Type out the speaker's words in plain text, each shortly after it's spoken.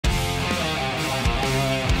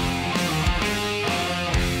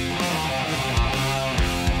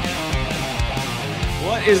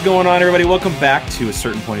What is going on, everybody? Welcome back to A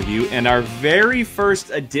Certain Point of View and our very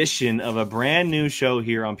first edition of a brand new show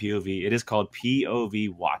here on POV. It is called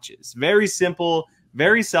POV Watches. Very simple,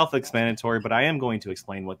 very self-explanatory, but I am going to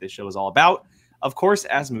explain what this show is all about. Of course,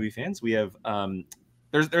 as movie fans, we have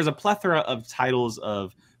there's a plethora of titles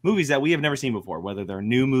of movies that we have never seen before, whether they're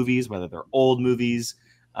new movies, whether they're old movies.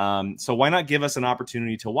 So why not give us an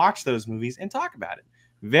opportunity to watch those movies and talk about it?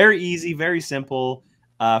 Very easy, very simple.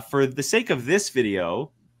 For the sake of this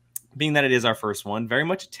video, being that it is our first one, very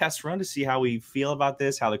much a test run to see how we feel about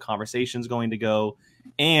this, how the conversation is going to go,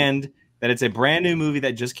 and that it's a brand new movie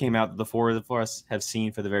that just came out that the four of us have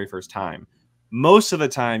seen for the very first time. Most of the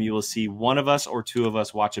time, you will see one of us or two of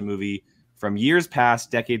us watch a movie from years past,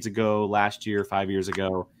 decades ago, last year, 5 years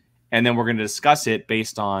ago, and then we're going to discuss it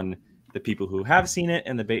based on the people who have seen it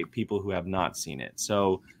and the people who have not seen it.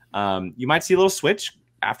 So you might see a little switch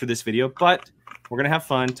after this video, but we're going to have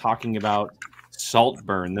fun talking about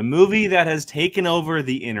Saltburn, the movie that has taken over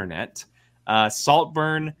the internet.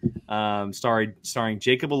 Saltburn, starring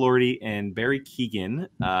Jacob Elordi and Barry Keoghan.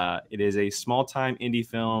 It is a small-time indie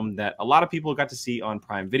film that a lot of people got to see on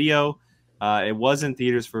Prime Video. It was in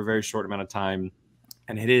theaters for a very short amount of time,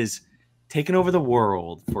 and it is taken over the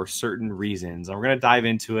world for certain reasons. And we're going to dive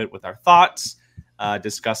into it with our thoughts,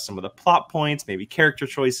 discuss some of the plot points, maybe character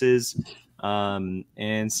choices,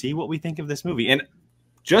 and see what we think of this movie. And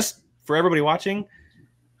just for everybody watching,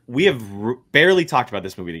 we have barely talked about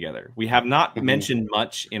this movie together. We have not mentioned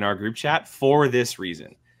much in our group chat for this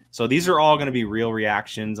reason. So these are all going to be real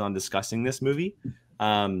reactions on discussing this movie.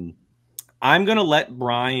 I'm going to let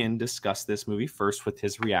Brian discuss this movie first with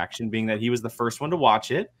his reaction, being that he was the first one to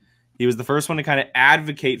watch it. He was the first one to kind of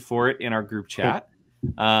advocate for it in our group chat.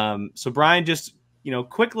 So Brian, just,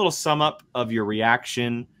 quick little sum up of your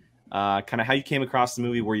reaction, kind of how you came across the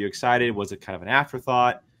movie. Were you excited? Was it kind of an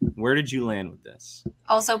afterthought? Where did you land with this?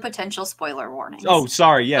 Also, potential spoiler warnings. Oh,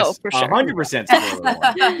 sorry. Yes. Oh, for sure. 100% spoiler warning.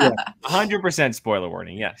 Yeah. 100% spoiler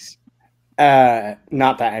warning. Yes.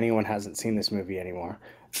 Not that anyone hasn't seen this movie anymore.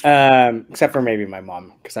 Except for maybe my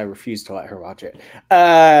mom, because I refuse to let her watch it.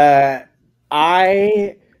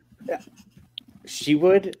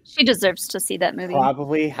 She deserves to see that movie.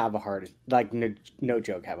 Probably have a heart, like no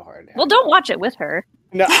joke, have a heart attack. Well, don't watch it with her.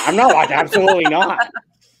 No, I'm not watching. Absolutely not.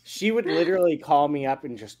 She would literally call me up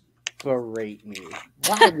and just berate me.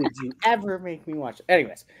 Why would you ever make me watch it?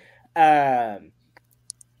 Anyways,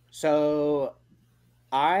 so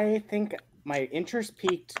I think my interest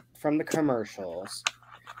peaked from the commercials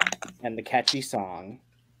and the catchy song.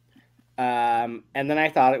 And then I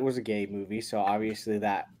thought it was a gay movie, so obviously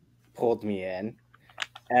that pulled me in.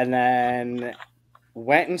 And then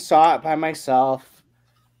went and saw it by myself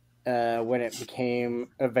when it became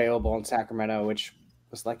available in Sacramento, which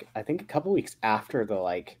was I think a couple weeks after the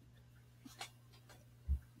like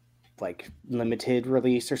limited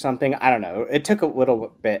release or something. I don't know. It took a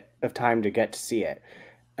little bit of time to get to see it.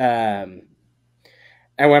 I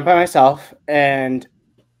went by myself, and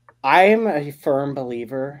I am a firm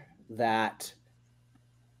believer that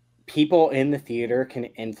people in the theater can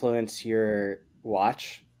influence your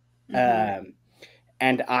watch. And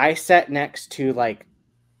I sat next to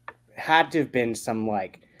had to have been some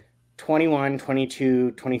 21,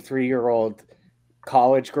 22, 23-year-old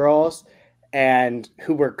college girls, and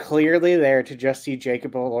who were clearly there to just see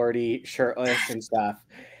Jacob Elordi shirtless and stuff.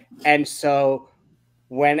 And so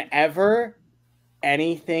whenever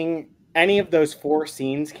any of those four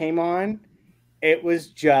scenes came on, it was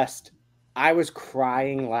just, I was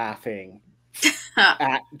crying laughing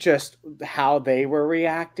at just how they were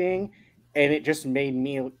reacting, and it just made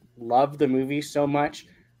me love the movie so much.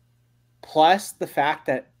 Plus the fact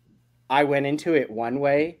that I went into it one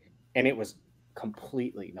way and it was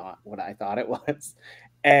completely not what I thought it was.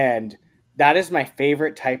 And that is my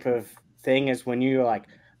favorite type of thing, is when you're like,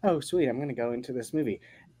 oh, sweet, I'm going to go into this movie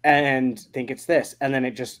and think it's this. And then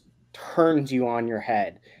it just turns you on your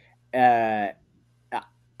head. It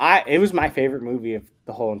was my favorite movie of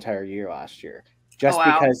the whole entire year last year. Just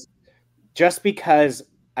because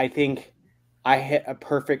I think I hit a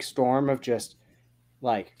perfect storm of just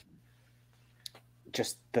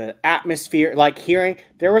the atmosphere, hearing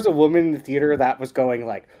there was a woman in the theater that was going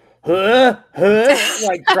huh,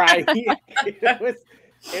 crying. it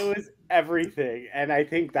was everything. And I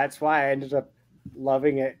think that's why I ended up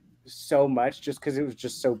loving it so much, just because it was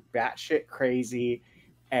just so batshit crazy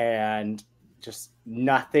and just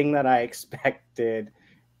nothing that I expected.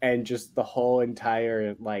 And just the whole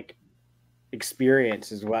entire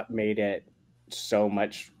experience is what made it so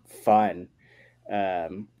much fun.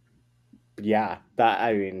 Yeah,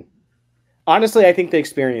 honestly, I think the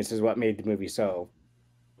experience is what made the movie so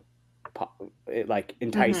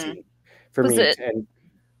enticing for Was me. it And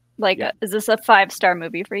is this a 5-star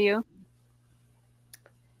movie for you?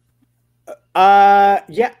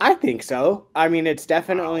 yeah, I think so. I mean, it's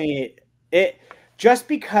definitely it just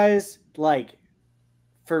because like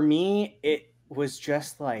for me it was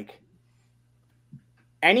just like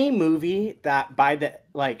any movie that by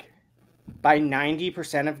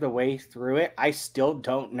 90% of the way through it, I still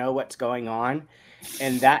don't know what's going on.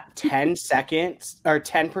 And that 10 seconds or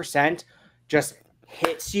 10% just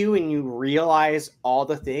hits you and you realize all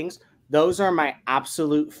the things. Those are my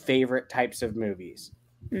absolute favorite types of movies.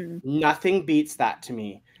 Nothing beats that to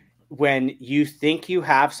me. When you think you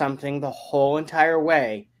have something the whole entire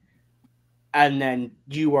way, and then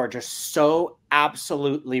you are just so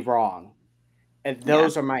absolutely wrong. And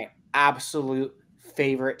those are my absolute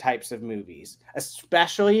favorite types of movies,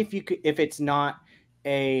 especially if it's not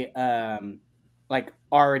a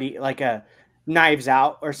already like a Knives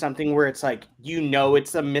Out or something where it's like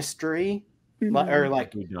it's a mystery or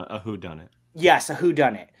like a whodunit. Yes, a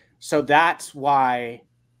whodunit. So that's why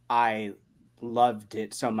I loved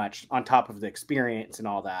it so much on top of the experience and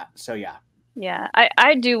all that. So yeah. Yeah,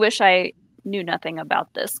 I do wish I knew nothing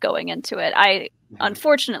about this going into it. I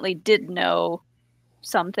unfortunately did know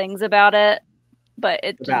some things about it, but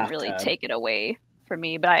it didn't really take it away from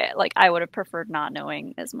me. But I would have preferred not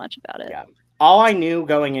knowing as much about it. Yeah. All I knew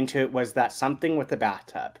going into it was that something with the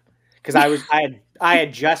bathtub. Because I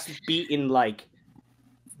had just beaten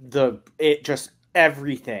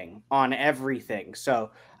everything on everything.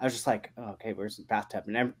 So I was just like, oh, okay, where's the bathtub?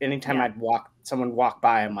 And anytime someone walk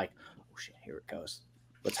by, I'm like, oh shit, here it goes.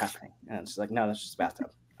 What's happening? And it's like, no, that's just the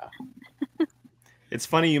bathtub. Oh. It's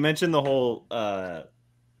funny you mentioned the whole the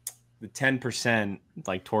 10%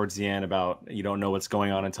 like towards the end about you don't know what's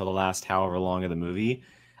going on until the last however long of the movie.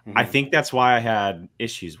 I think that's why I had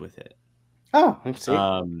issues with it. Oh, let's see.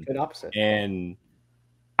 Good opposite. And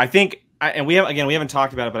I think we haven't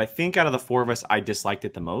talked about it, but I think out of the four of us, I disliked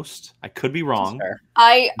it the most. I could be wrong.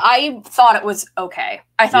 I thought it was okay.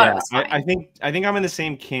 I thought it was fine. I think I'm in the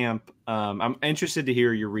same camp. I'm interested to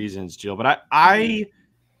hear your reasons, Jill. But and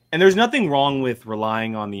there's nothing wrong with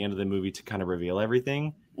relying on the end of the movie to kind of reveal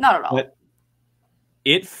everything. Not at all. But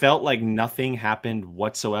it felt like nothing happened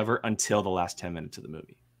whatsoever until the last 10 minutes of the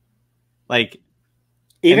movie. Like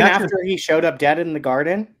even after he showed up dead in the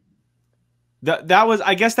garden. That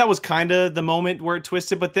was kind of the moment where it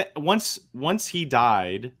twisted. But then once he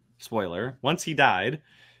died, spoiler, once he died,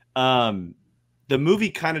 the movie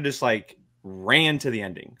kind of just like ran to the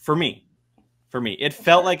ending for me. It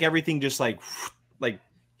felt like everything just like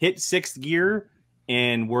hit sixth gear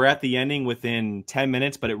and we're at the ending within 10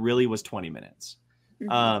 minutes, but it really was 20 minutes.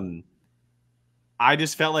 I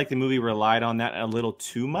just felt like the movie relied on that a little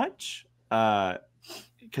too much.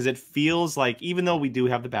 Because it feels like, even though we do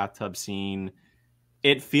have the bathtub scene,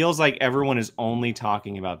 it feels like everyone is only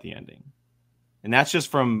talking about the ending. And that's just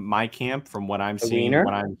from my camp, from what I'm seeing,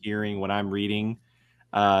 what I'm hearing, what I'm reading,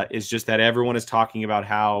 is just that everyone is talking about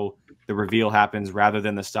how the reveal happens rather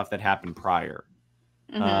than the stuff that happened prior.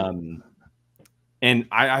 And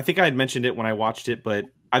I think I had mentioned it when I watched it, but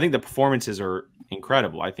I think the performances are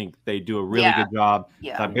incredible. I think they do a really good job.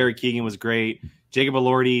 Barry Keoghan was great. Jacob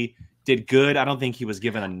Elordi did good. I don't think he was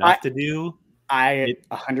given enough to do. I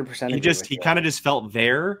 100%. He kind of just felt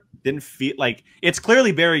there. Didn't feel like it's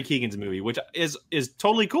clearly Barry Keoghan's movie, which is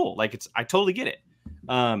totally cool. Like I totally get it.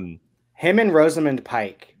 Him and Rosamund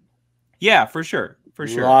Pike. Yeah, for sure.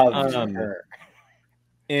 Loved her.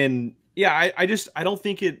 And yeah, I don't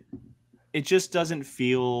think it just doesn't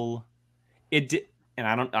feel it. And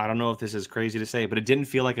I don't know if this is crazy to say, but it didn't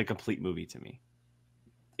feel like a complete movie to me.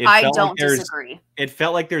 I don't disagree. It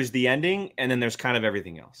felt like there's the ending and then there's kind of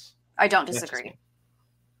everything else. I don't disagree.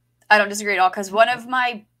 I don't disagree at all because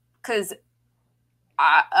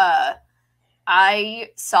I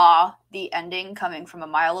saw the ending coming from a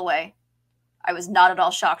mile away. I was not at all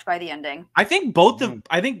shocked by the ending. I think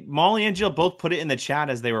Molly and Jill both put it in the chat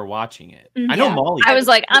as they were watching it. I know Molly. I was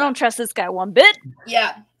like, I don't trust this guy one bit.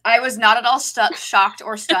 Yeah, I was not at all shocked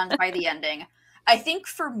or stunned by the ending. I think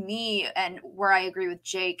for me, and where I agree with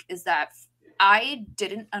Jake, is that I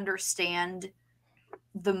didn't understand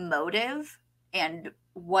the motive and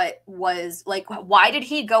what was like, why did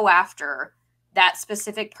he go after that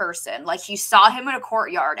specific person? Like, he saw him in a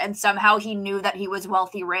courtyard and somehow he knew that he was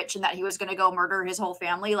wealthy, rich, and that he was going to go murder his whole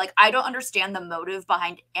family. Like, I don't understand the motive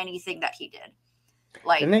behind anything that he did.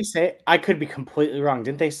 Like, didn't they say, I could be completely wrong,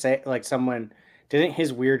 didn't they say, like, didn't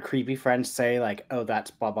his weird creepy friend say, like, oh,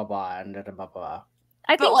 that's blah blah blah and blah blah blah?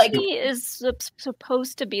 I think he is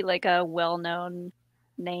supposed to be like a well-known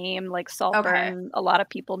name, like Saltburn. A lot of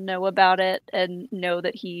people know about it and know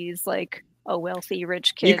that he's like a wealthy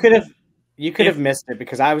rich kid. You could have missed it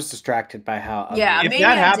because I was distracted by how ugly. Yeah, if maybe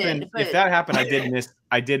that I happened, did, but... if that happened,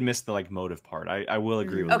 I did miss the like motive part. I will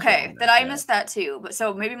agree with okay, that I missed that too. But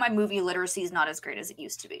so maybe my movie literacy is not as great as it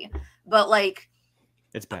used to be. But like,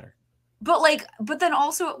 it's better. But then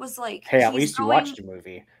also it was like, hey, at least you watched a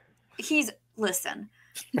movie.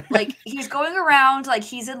 Like he's going around like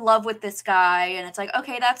he's in love with this guy, and it's like,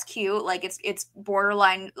 okay, that's cute. Like it's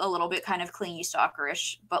borderline a little bit kind of clingy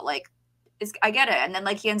stalkerish, but like I get it. And then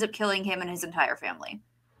like he ends up killing him and his entire family.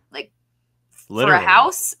 Like Literally.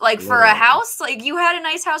 For a house, like you had a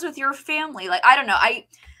nice house with your family. Like I don't know.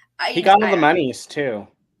 He got all the monies too.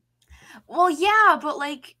 Well, yeah, but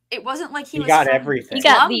like it wasn't like he got everything. He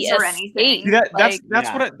got the or anything. That's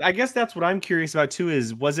what I guess that's what I'm curious about too.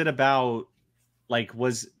 Is was it about like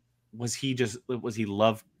was he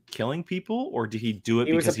love killing people, or did he do it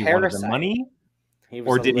because he wanted the money,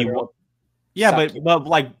 or did he? Yeah,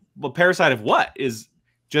 but parasite of what is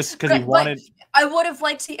just because he wanted. I would have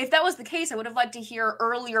liked to, if that was the case, I would have liked to hear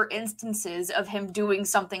earlier instances of him doing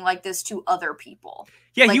something like this to other people.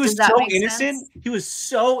 Yeah, like, he was so innocent. Sense? He was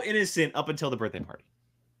so innocent up until the birthday party.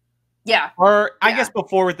 Yeah. Or I guess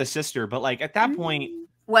before with the sister, but like at that point.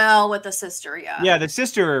 Well, with the sister, yeah. Yeah, the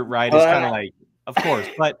sister, right, is kind of like, of course.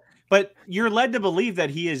 But you're led to believe that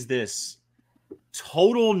he is this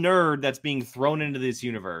total nerd that's being thrown into this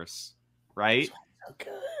universe, right? So good.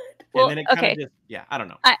 Well, and then it kind of just, I don't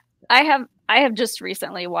know. I have just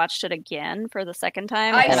recently watched it again for the second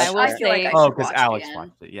time, and I will say, because Alex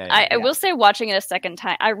watched it. Yeah. I will say, watching it a second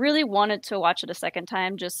time, I really wanted to watch it a second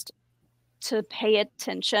time just to pay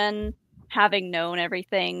attention, having known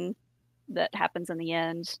everything that happens in the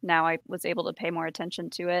end. Now I was able to pay more attention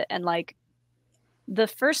to it, and like the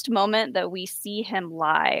first moment that we see him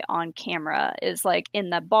lie on camera is like in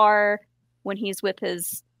the bar when he's with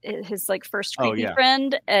his like first creepy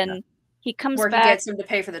friend, and he comes where back. He gets him to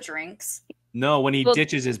pay for the drinks. No, when he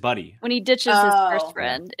ditches his buddy. When he ditches his first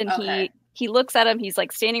friend, and he looks at him, he's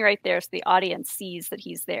like standing right there, so the audience sees that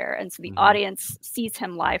he's there, and so the audience sees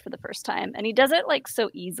him lie for the first time, and he does it like so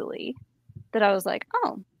easily that I was like,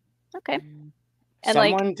 oh, okay, and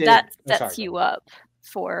that sets you up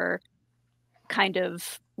for kind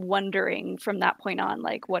of wondering from that point on,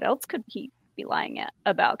 like what else could he be lying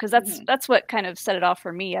about? Because that's what kind of set it off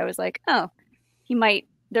for me. I was like, oh,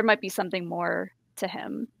 there might be something more to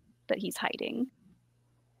him that he's hiding.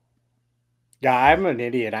 Yeah, I'm an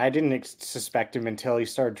idiot. I didn't suspect him until he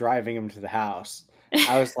started driving him to the house.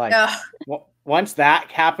 I was like, once that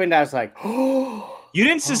happened, I was like, oh. You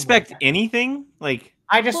didn't suspect anything? Like,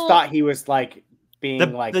 I just thought he was like being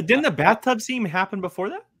didn't the bathtub scene happen before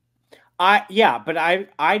that? But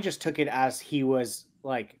I just took it as he was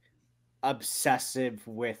like obsessive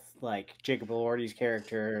with like Jacob Elordi's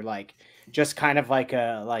character, like just kind of like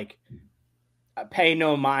a pay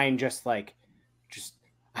no mind, just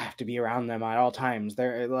I have to be around them at all times.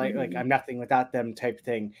 They're like I'm nothing without them type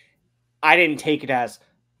thing. I didn't take it as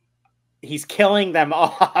he's killing them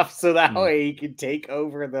off so that way he can take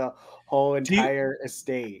over the whole entire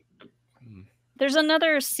estate. There's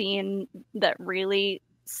another scene that really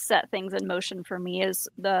set things in motion for me is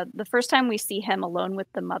the first time we see him alone with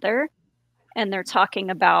the mother, and they're talking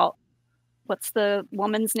about what's the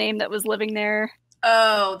woman's name that was living there?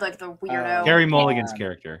 Oh, like the weirdo. Carey Mulligan's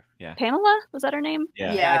character. Yeah. Pamela? Was that her name?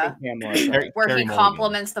 Yeah. Where he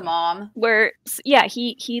compliments the mom. Where,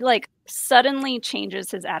 he like suddenly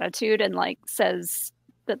changes his attitude and like says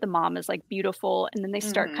that the mom is like beautiful. And then they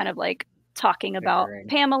start kind of like talking about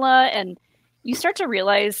Pamela, and you start to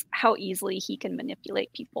realize how easily he can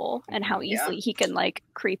manipulate people and how easily he can like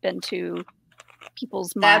creep into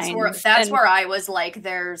people's minds. That's where I was like,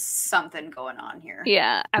 there's something going on here.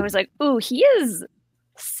 Yeah. I was like, ooh, he is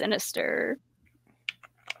sinister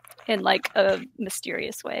in like a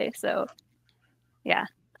mysterious way. So yeah.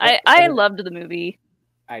 I loved the movie.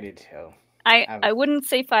 I did too. I wouldn't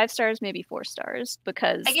say 5 stars, maybe 4 stars,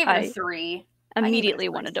 because I gave it a 3. Immediately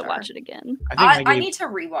wanted to watch it again. I need to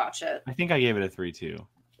rewatch it. I think I gave it a 3 too.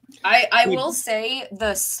 I will say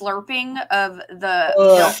the slurping of the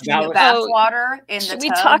bathwater in the tub. We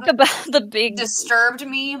talk about the big disturbed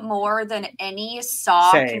me more than any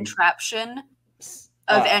Saw contraption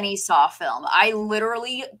of any Saw film. I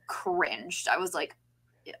literally cringed. I was like,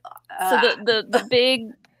 so the big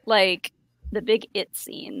the big it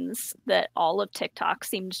scenes that all of TikTok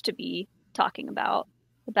seemed to be talking about,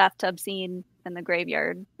 the bathtub scene and the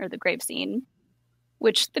graveyard or the grave scene.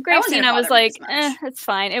 Which the grave scene, I was like, it's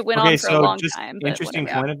fine. It went on for a long time. But interesting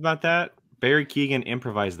point about that. Barry Keoghan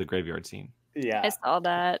improvised the graveyard scene. Yeah, I saw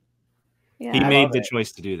that. Yeah. He made the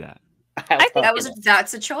choice to do that. I think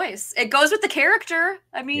that's a choice. It goes with the character.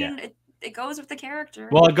 I mean, it goes with the character.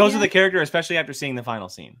 Well, it goes with the character, especially after seeing the final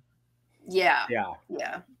scene. Yeah.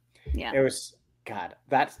 It was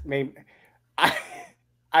that's made.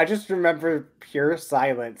 I just remember pure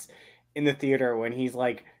silence in the theater when he's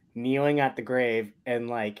like kneeling at the grave and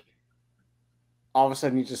like all of a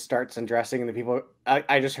sudden he just starts undressing and the people.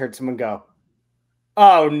 I just heard someone go,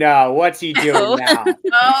 "Oh no, what's he doing now?"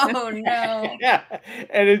 Oh no! Yeah,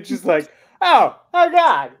 and it's just like, oh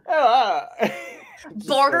god,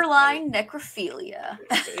 borderline necrophilia.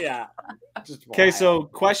 Yeah. Okay, so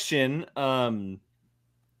question.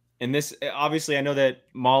 And this, obviously, I know that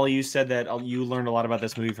Molly, you said that you learned a lot about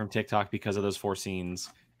this movie from TikTok because of those 4 scenes.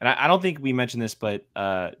 And I don't think we mentioned this, but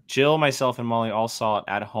Jill, myself, and Molly all saw it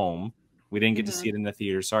at home. We didn't get to see it in the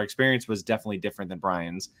theater, so our experience was definitely different than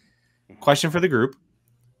Brian's. Question for the group.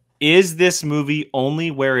 Is this movie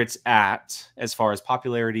only where it's at, as far as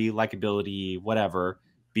popularity, likability, whatever,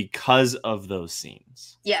 because of those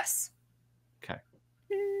scenes? Yes. Okay.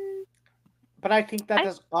 But I think that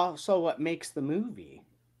is also what makes the movie.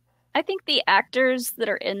 I think the actors that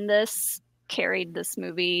are in this carried this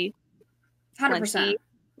movie 100%.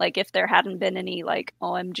 Like, if there hadn't been any, like,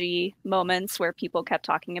 OMG moments where people kept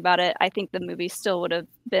talking about it, I think the movie still would have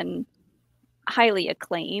been highly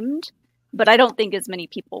acclaimed. But I don't think as many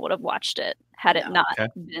people would have watched it had it not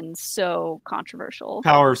been so controversial.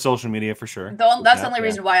 Power of social media, for sure. That's the only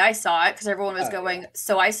reason why I saw it, because everyone was going,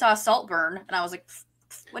 so I saw Saltburn, and I was like,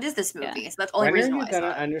 what is this movie? So that's the only reason why I saw it. When are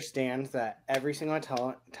you going to understand that every single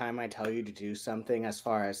time I tell you to do something as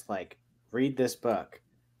far as, like, read this book,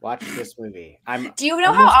 watch this movie. Do you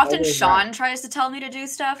know how often Sean tries to tell me to do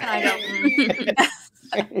stuff, and I go,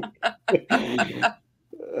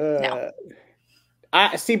 no.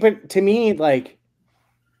 I see, but to me, like,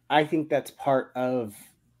 I think that's part of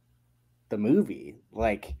the movie.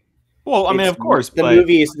 Like, well, I mean, of course, the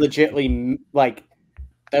movie is legitimately like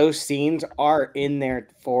those scenes are in there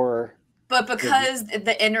for. But because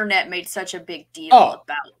the internet made such a big deal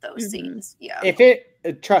about those scenes,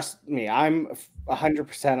 If trust me, I'm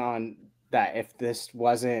 100% on that. If this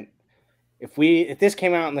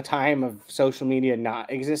came out in the time of social media not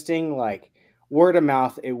existing, like. Word of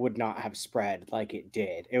mouth, it would not have spread like it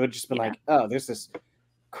did. It would just been like, oh, there's this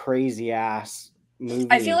crazy ass movie.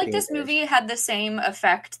 I feel like this movie had the same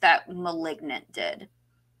effect that Malignant did.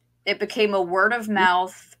 It became a word of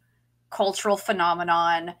mouth cultural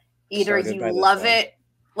phenomenon. Either you love it,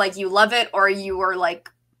 or you were like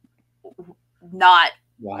not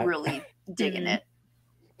really digging it.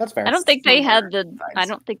 That's fair. I don't think they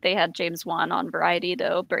had James Wan on Variety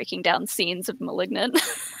though, breaking down scenes of Malignant.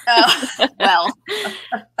 Well,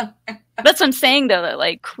 that's what I'm saying though. That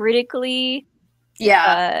like critically,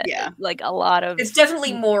 like a lot of it's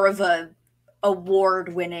definitely more of a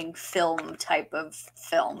award-winning film type of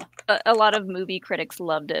film. A lot of movie critics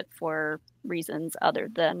loved it for reasons other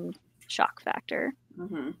than shock factor.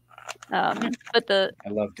 But I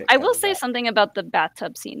loved it. I will say something about the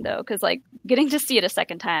bathtub scene though, because like getting to see it a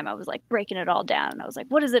second time, I was like breaking it all down. I was like,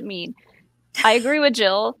 what does it mean? I agree with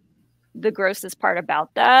Jill. The grossest part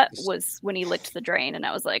about that was when he licked the drain, and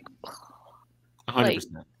I was like, 100%.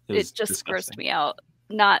 It just grossed me out.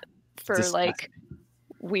 Not for like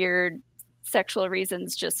weird sexual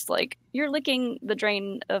reasons, just like you're licking the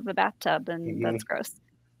drain of a bathtub, and that's gross.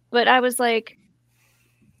 But I was like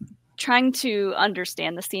trying to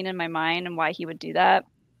understand the scene in my mind and why he would do that.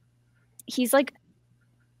 He's like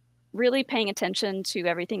really paying attention to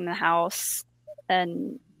everything in the house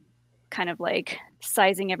and kind of like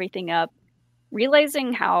sizing everything up,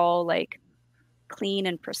 realizing how like clean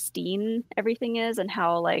and pristine everything is, and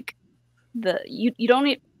how like you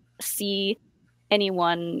don't see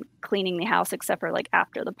anyone cleaning the house except for like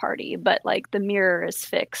after the party, but like the mirror is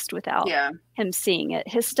fixed without him seeing it.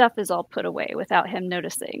 His stuff is all put away without him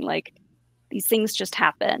noticing. Like these things just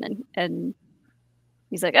happen, and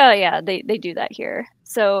he's like, oh yeah, they do that here.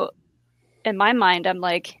 So in my mind, I'm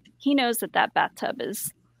like, he knows that bathtub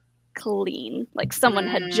is clean, like someone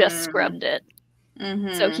had just scrubbed it.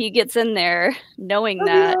 So he gets in there knowing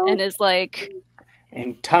that and is like,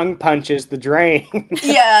 and tongue punches the drain.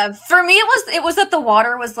 Yeah, for me it was that the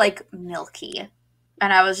water was like milky,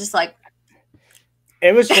 and I was just like,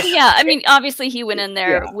 it was just yeah. I mean, obviously he went in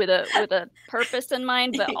there with a purpose in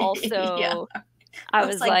mind, but also I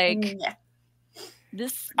was like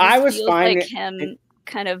this I was feels fine like him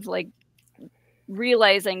kind of like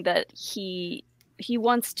realizing that he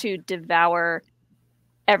wants to devour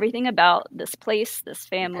everything about this place, this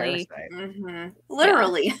family.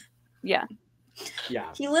 Literally. Yeah.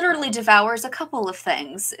 He literally devours a couple of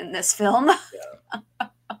things in this film.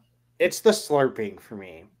 It's the slurping for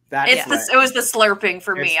me. It was the slurping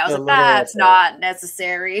for me. I was like, that's not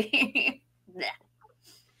necessary.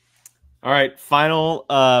 All right, final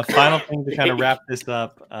thing to kind of wrap this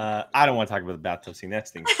up. I don't want to talk about the bathtub scene. That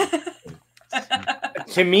thing.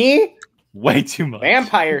 To me, way too much.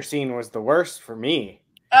 Vampire scene was the worst for me.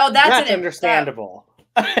 Oh, that's understandable.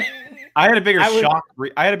 I had a bigger shock.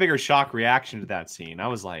 I had a bigger shock reaction to that scene. I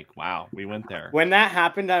was like, "Wow, we went there." When that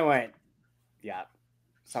happened, I went, "Yeah,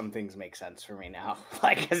 some things make sense for me now."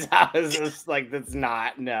 Like, cause I was just like, "That's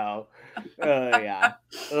not yeah."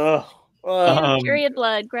 Ugh. Period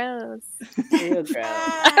blood, gross.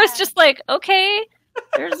 I was just like, okay,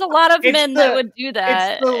 there's a lot of men that would do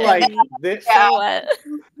that. It's the like this. So what?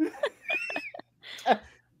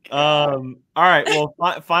 All right.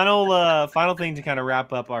 Well, final thing to kind of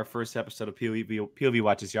wrap up our first episode of POV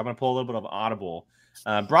watches here. I'm gonna pull a little bit of Audible.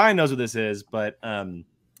 Brian knows what this is, but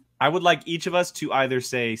I would like each of us to either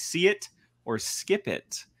say "see it" or "skip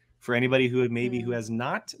it" for anybody who has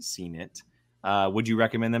not seen it. Would you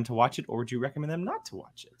recommend them to watch it, or would you recommend them not to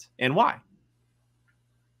watch it, and why?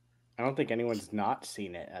 I don't think anyone's not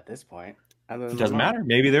seen it at this point. It doesn't matter.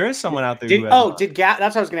 Maybe there is someone out there. That's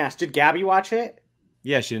what I was gonna ask. Did Gabby watch it?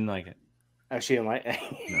 Yeah, she didn't like it. Oh, she didn't like it.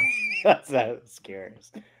 No. That's scary.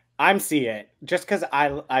 I'm see it just because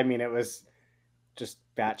I mean it was just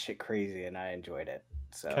batshit crazy and I enjoyed it.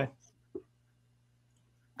 So. Okay.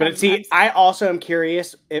 But see, I also am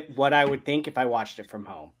curious what I would think if I watched it from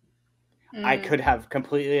home. I could have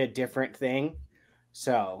completely a different thing.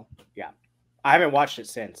 So yeah, I haven't watched it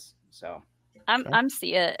since. So I'm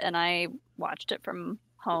see it, and I watched it from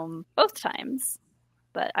home both times,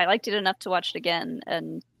 but I liked it enough to watch it again,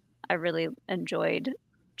 and I really enjoyed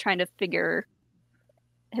trying to figure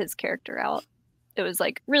his character out. It was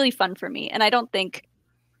like really fun for me, and I don't think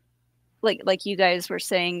like you guys were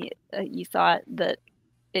saying, you thought that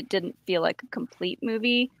it didn't feel like a complete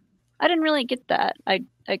movie. I didn't really get that. I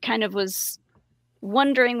kind of was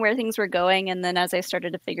wondering where things were going, and then as I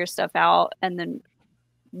started to figure stuff out, and then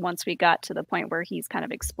once we got to the point where he's kind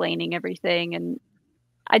of explaining everything, and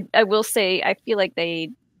I will say I feel like they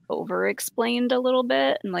over-explained a little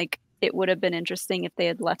bit, and like it would have been interesting if they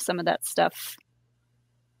had left some of that stuff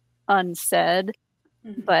unsaid,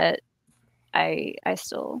 but I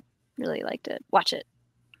still really liked it. Watch it.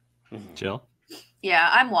 Jill? Yeah,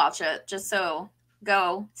 I'm watch it. Just so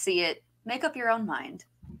go see it. Make up your own mind.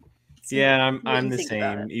 Yeah, I'm the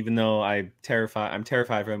same. Even though I'm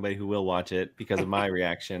terrified for anybody who will watch it because of my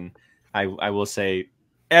reaction. I will say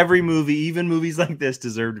every movie, even movies like this,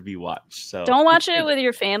 deserve to be watched. So don't watch it with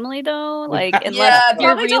your family though. Like unless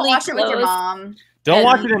you're really don't watch it with your mom. Don't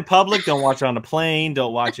watch it in public. Don't watch it on a plane.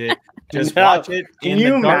 Don't watch it. Just watch it. Can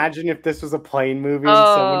you imagine if this was a plane movie and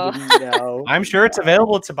someone didn't know? I'm sure it's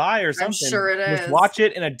available to buy or something. I'm sure it is. Just watch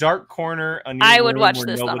it in a dark corner. I would watch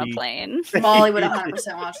this on a plane. Molly would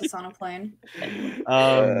 100% watch this on a plane.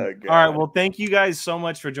 All right. Well, thank you guys so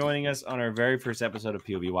much for joining us on our very first episode of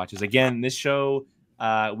POV Watches. Again, this show,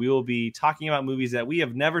 we will be talking about movies that we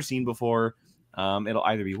have never seen before. It'll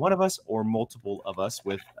either be one of us or multiple of us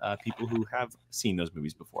with people who have seen those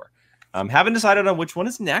movies before. Haven't decided on which one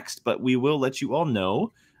is next, but we will let you all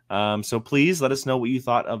know. So please let us know what you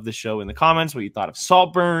thought of the show in the comments, what you thought of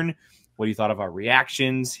Saltburn, what you thought of our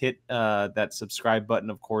reactions. Hit that subscribe button,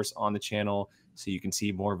 of course, on the channel so you can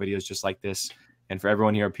see more videos just like this. And for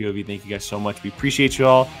everyone here at POV, thank you guys so much. We appreciate you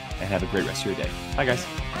all, and have a great rest of your day. Bye,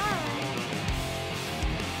 guys.